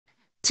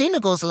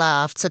Tina goes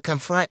live to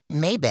confront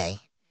Maybay.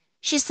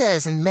 She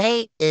says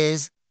May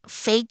is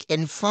fake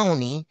and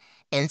phony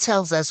and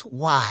tells us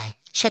why.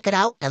 Check it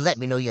out and let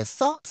me know your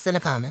thoughts in the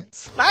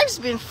comments. Life's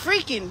been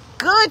freaking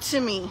good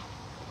to me.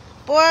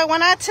 Boy,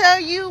 when I tell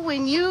you,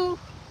 when you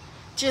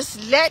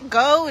just let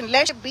go and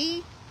let it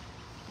be,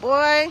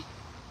 boy,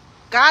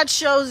 God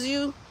shows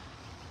you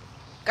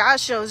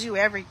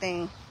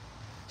everything.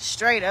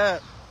 Straight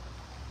up.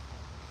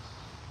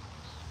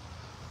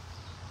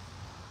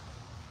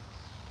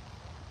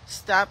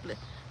 Stop it.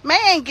 May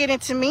ain't getting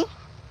to me.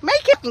 May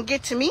can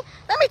get to me.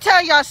 Let me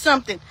tell y'all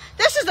something.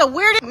 This is the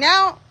weirdest.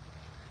 Now,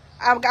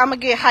 I'm going to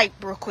get hyped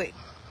real quick.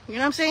 You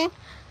know what I'm saying?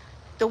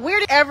 The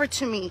weirdest ever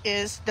to me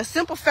is the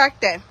simple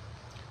fact that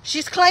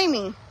she's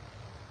claiming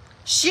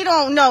she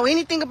don't know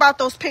anything about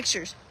those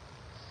pictures.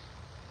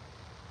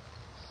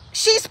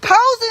 She's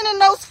posing in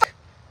those.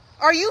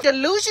 Are you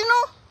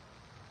delusional?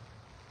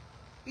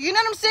 You know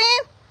what I'm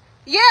saying?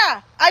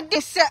 Yeah, I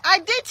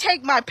did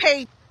take my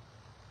page.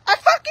 I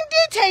fucking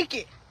did take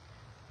it.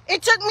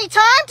 It took me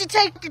time to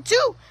take it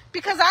too,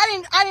 because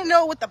I didn't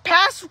know what the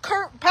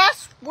password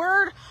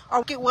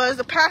or it was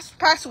the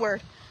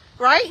password,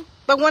 right?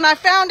 But when I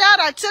found out,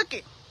 I took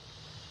it.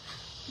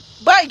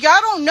 But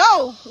y'all don't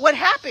know what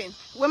happened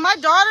when my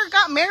daughter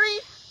got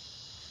married.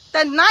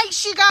 The night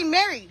she got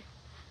married,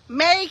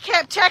 May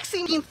kept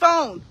texting me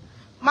phone.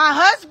 My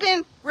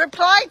husband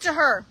replied to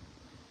her,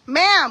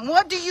 "Ma'am,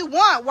 what do you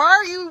want? Why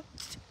are you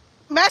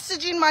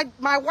messaging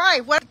my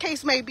wife?" What the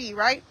case may be,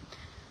 right?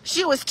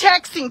 She was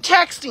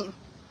texting.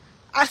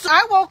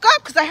 I woke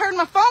up because I heard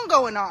my phone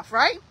going off,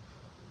 right?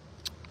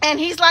 And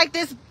he's like,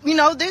 this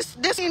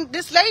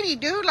lady,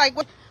 dude, like,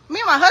 what? Me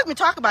and my husband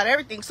talk about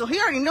everything, so he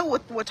already knew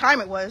what time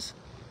it was.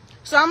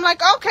 So I'm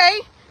like,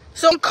 okay,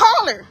 so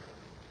call her.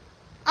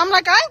 I'm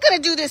like, I ain't gonna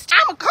do this.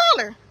 I'm gonna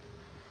call her.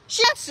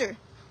 She answered.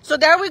 So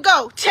there we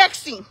go,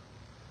 texting.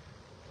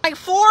 Like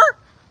 3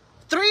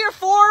 or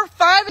 4,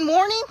 5 in the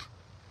morning.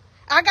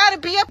 I gotta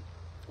be up,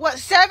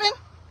 7?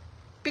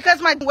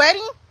 Because my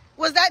wedding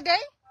was that day?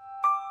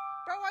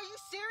 Bro, are you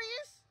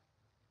serious?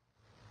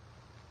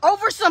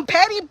 Over some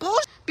petty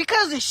bullshit?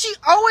 Because she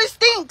always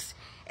thinks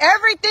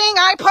everything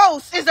I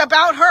post is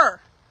about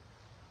her.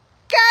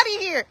 Get out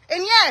of here.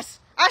 And yes,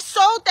 I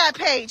sold that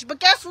page, but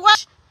guess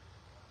what?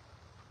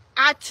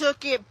 I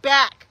took it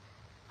back.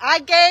 I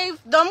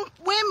gave them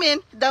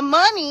women the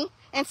money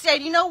and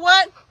said, you know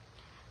what?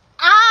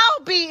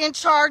 I'll be in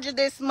charge of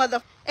this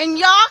mother. And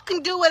y'all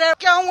can do whatever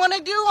y'all want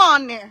to do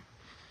on there.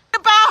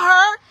 About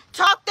her,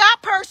 talk that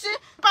person,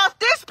 about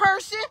this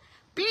person,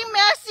 be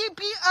messy,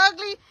 be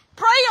ugly,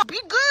 pray, be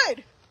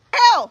good.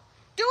 Hell,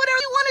 do whatever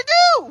you want to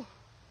do.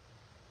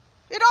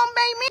 It don't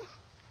make me.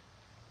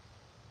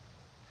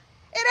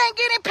 It ain't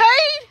getting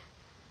paid.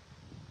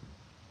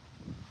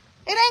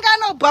 It ain't got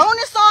no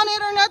bonus on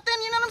it or nothing.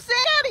 You know what I'm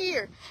saying? Out of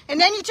here. And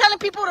then you telling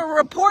people to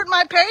report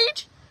my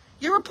page?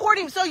 You're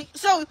reporting.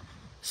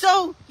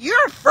 So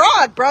you're a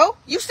fraud, bro.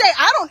 You say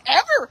I don't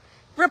ever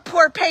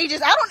report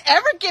pages. I don't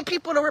ever get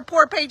people to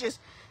report pages.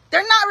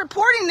 They're not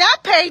reporting that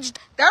page.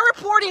 They're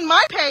reporting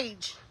my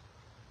page.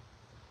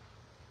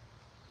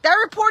 They're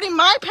reporting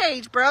my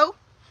page, bro.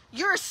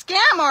 You're a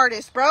scam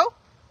artist, bro.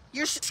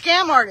 You're a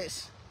scam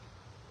artist.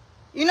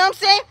 You know what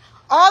I'm saying?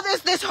 All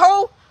this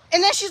whole,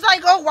 and then she's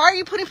like, oh, why are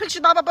you putting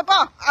pictures, blah, blah, blah,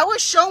 blah. I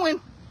was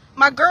showing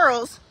my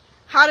girls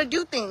how to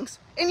do things.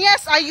 And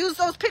yes, I use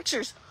those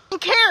pictures. Who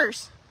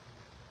cares?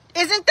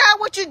 Isn't that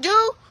what you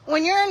do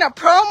when you're in a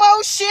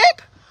promo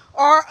ship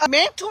or a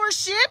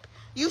mentorship?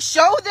 You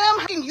show them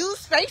how you can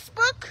use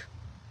Facebook?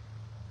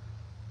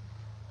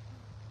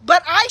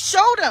 But I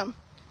showed them.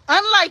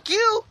 Unlike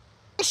you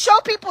show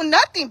people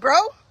nothing, bro.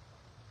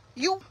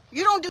 You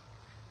don't do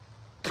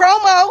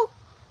promo,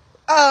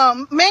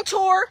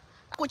 mentor,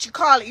 what you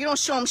call it. You don't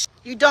show them.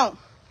 You don't.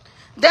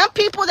 Them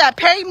people that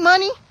pay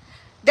money,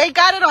 they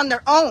got it on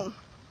their own.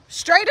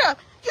 Straight up.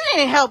 You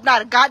didn't help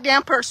not a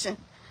goddamn person.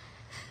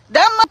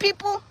 Them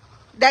people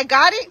that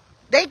got it,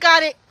 they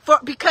got it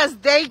because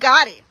they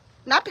got it.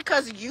 Not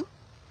because of you.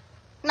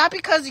 Not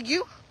because of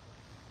you.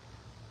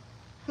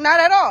 Not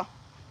at all.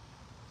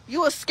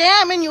 You a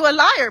scam and you a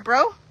liar,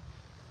 bro.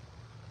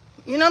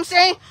 You know what I'm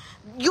saying?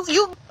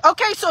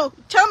 Okay, so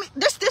tell me,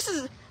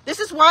 this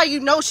is why you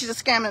know she's a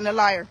scam and a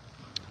liar.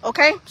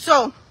 Okay?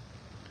 So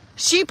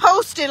she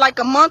posted like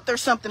a month or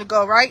something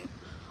ago, right?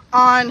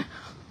 On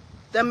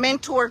the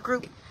mentor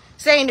group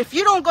saying if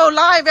you don't go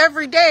live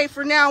every day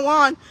from now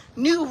on,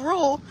 new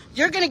rule,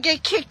 you're going to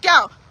get kicked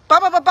out. Ba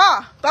ba ba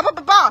ba. Ba ba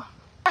ba ba.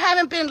 I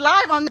haven't been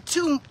live on the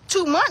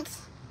two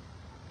months.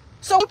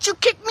 So don't you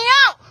kick me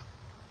out?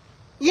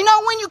 You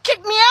know when you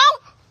kick me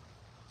out?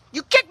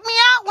 You kicked me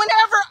out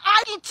whenever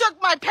I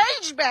took my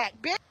page back,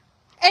 bitch.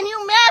 And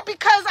you mad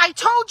because I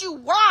told you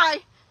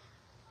why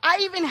I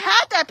even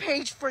had that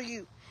page for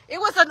you. It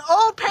was an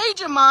old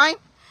page of mine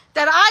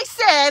that I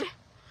said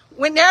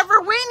whenever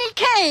Whitney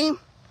came,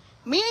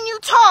 me and you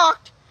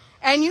talked,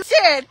 and you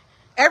said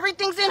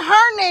everything's in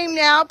her name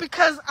now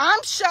because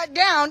I'm shut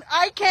down.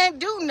 I can't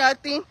do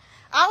nothing.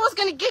 I was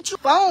going to get you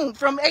phone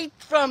from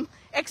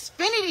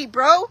Xfinity,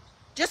 bro.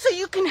 just so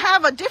you can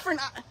have a different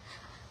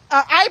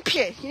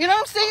IP. You know what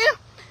I'm saying?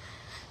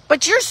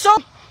 But you're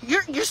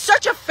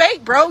such a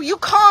fake, bro. You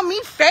call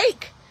me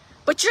fake,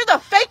 but you're the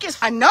fakest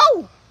I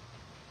know.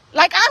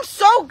 Like, I'm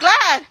so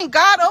glad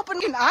God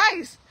opened your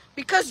eyes,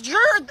 because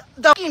you're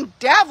the fucking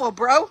devil,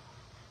 bro.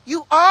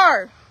 You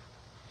are.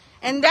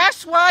 And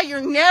that's why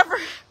you're never,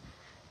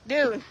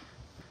 dude,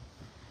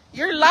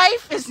 your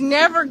life is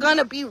never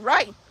gonna be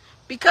right,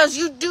 because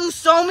you do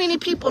so many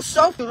people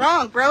so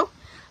wrong, bro.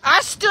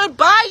 I stood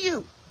by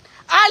you.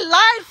 I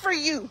lied for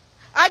you.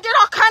 I did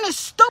all kind of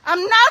stuff. I'm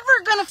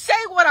never gonna say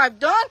what I've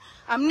done.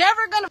 I'm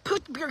never gonna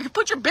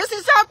put your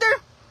business out there,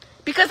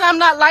 because I'm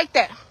not like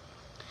that.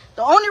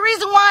 The only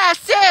reason why I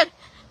said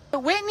to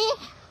Whitney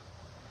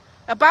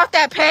about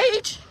that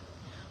page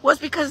was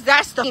because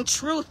that's the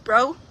truth,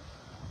 bro.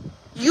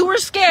 You were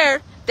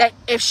scared that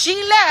if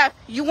she left,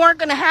 you weren't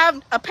gonna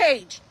have a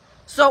page.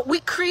 So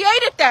we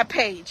created that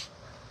page.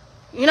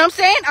 You know what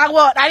I'm saying?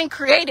 I didn't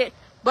create it,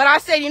 but I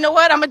said, you know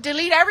what? I'm gonna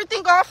delete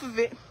everything off of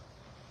it.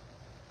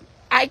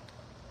 I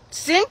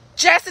sent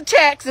Jess a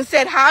text and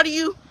said, how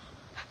do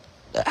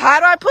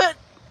I put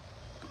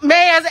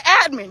May as an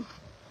admin?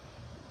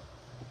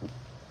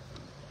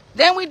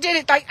 Then we did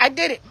it. Like, I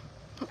did it.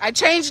 I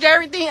changed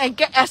everything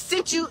and I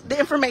sent you the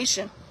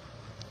information,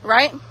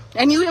 right?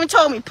 And you even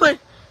told me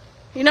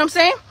you know what I'm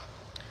saying?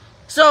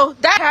 So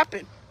that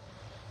happened.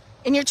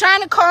 And you're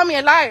trying to call me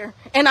a liar,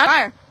 and I'm a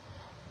liar.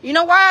 You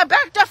know why I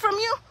backed up from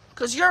you?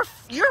 Because you're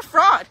a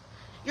fraud.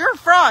 You're a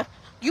fraud.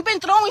 You've been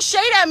throwing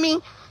shade at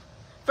me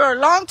for a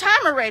long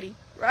time already,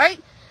 right?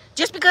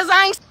 Just because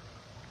I ain't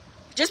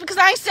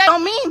said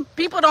don't mean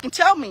people don't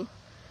tell me,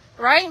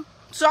 right?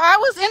 So I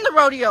was in the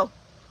rodeo,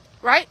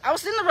 right? I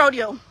was in the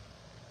rodeo,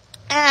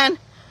 and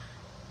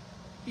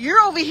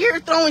you're over here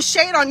throwing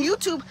shade on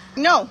YouTube.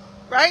 No,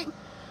 right?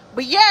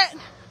 But yet,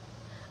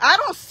 I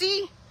don't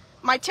see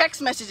my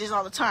text messages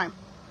all the time.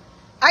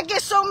 I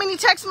get so many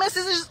text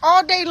messages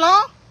all day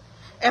long.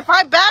 If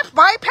I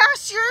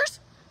bypass yours,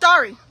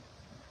 sorry.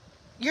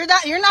 You're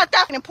not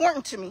that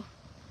important to me.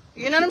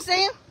 You know what I'm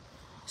saying?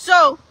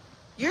 So,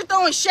 you're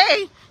throwing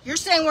shade. You're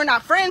saying we're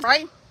not friends,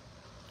 right?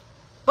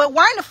 But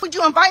why in the fuck would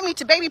you invite me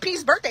to Baby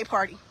P's birthday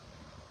party?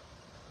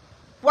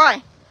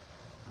 Why?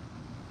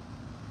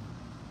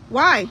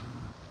 Why?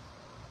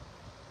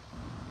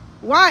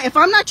 Why? If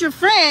I'm not your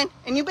friend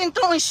and you've been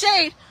throwing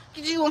shade,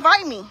 did you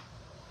invite me?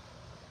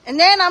 And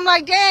then I'm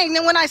like, dang.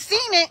 Then when I seen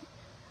it,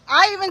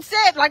 I even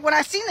said, like, when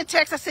I seen the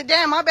text, I said,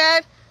 damn, my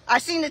bad. I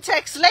seen the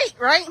text late,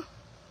 right?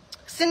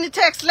 Seen the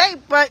text late,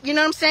 but you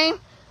know what I'm saying?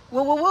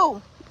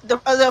 Woo. The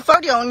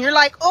photo, and you're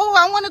like, oh,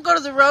 I want to go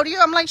to the rodeo.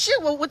 I'm like,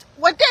 shit, well,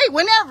 what day?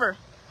 Whenever,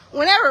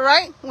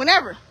 right?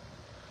 Whenever.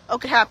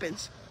 Okay,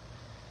 happens.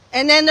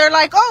 And then they're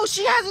like, oh,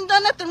 she hasn't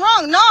done nothing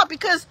wrong. No,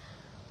 because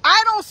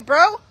I don't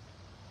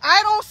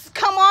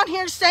come on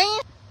here saying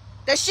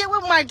that shit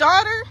with my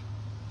daughter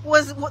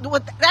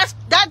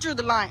that drew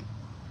the line.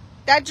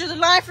 That drew the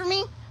line for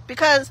me,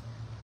 because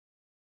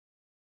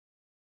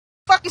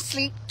fucking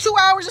sleep, 2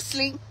 hours of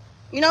sleep.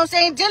 You know what I'm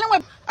saying? Dealing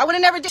with, I would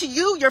have never did to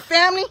you, your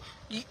family.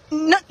 You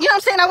know what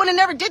I'm saying? I would have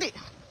never did it.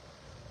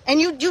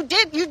 And you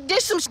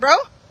did some, bro.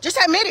 Just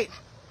admit it.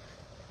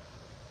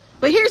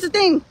 But here's the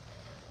thing.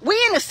 We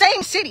in the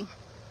same city.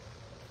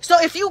 So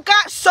if you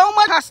got so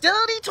much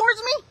hostility towards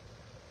me,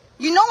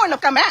 you know where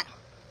I'm at.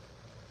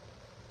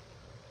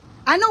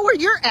 I know where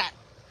you're at.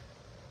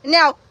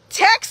 Now,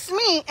 text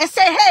me and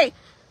say, hey,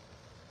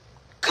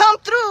 come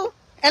through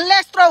and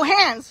let's throw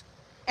hands.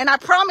 And I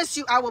promise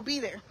you I will be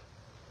there.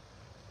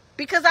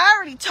 Because I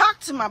already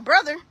talked to my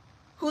brother,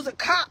 who's a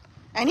cop.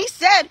 And he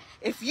said,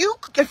 if you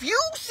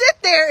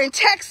sit there and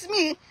text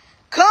me,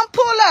 come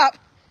pull up,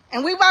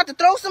 and we about to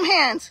throw some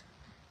hands,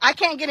 I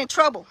can't get in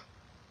trouble.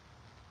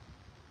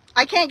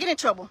 I can't get in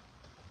trouble.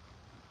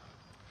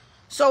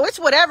 So it's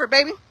whatever,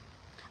 baby.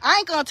 I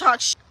ain't gonna talk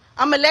shit.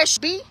 I'm gonna let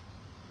you be.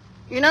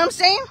 You know what I'm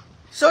saying?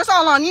 So it's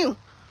all on you.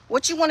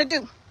 What you want to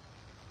do.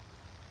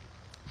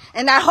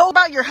 And that whole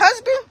about your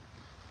husband,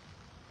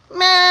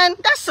 man,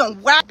 that's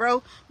some whack,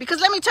 bro.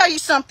 Because let me tell you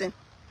something.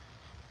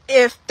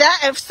 If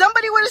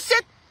somebody would have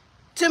said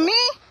to me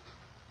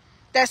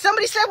that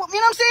somebody said, you know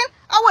what I'm saying?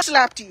 I would have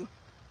slapped you.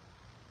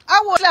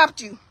 I would have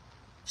slapped you.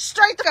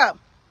 Straight up.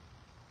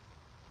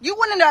 You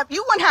wouldn't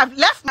have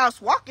left my house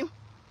walking.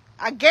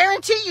 I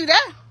guarantee you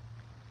that.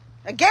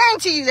 I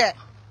guarantee you that.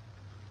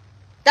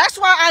 That's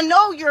why I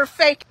know you're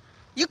fake.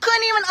 You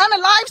couldn't even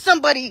unalive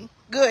somebody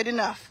good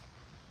enough.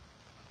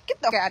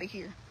 Get the fuck out of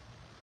here.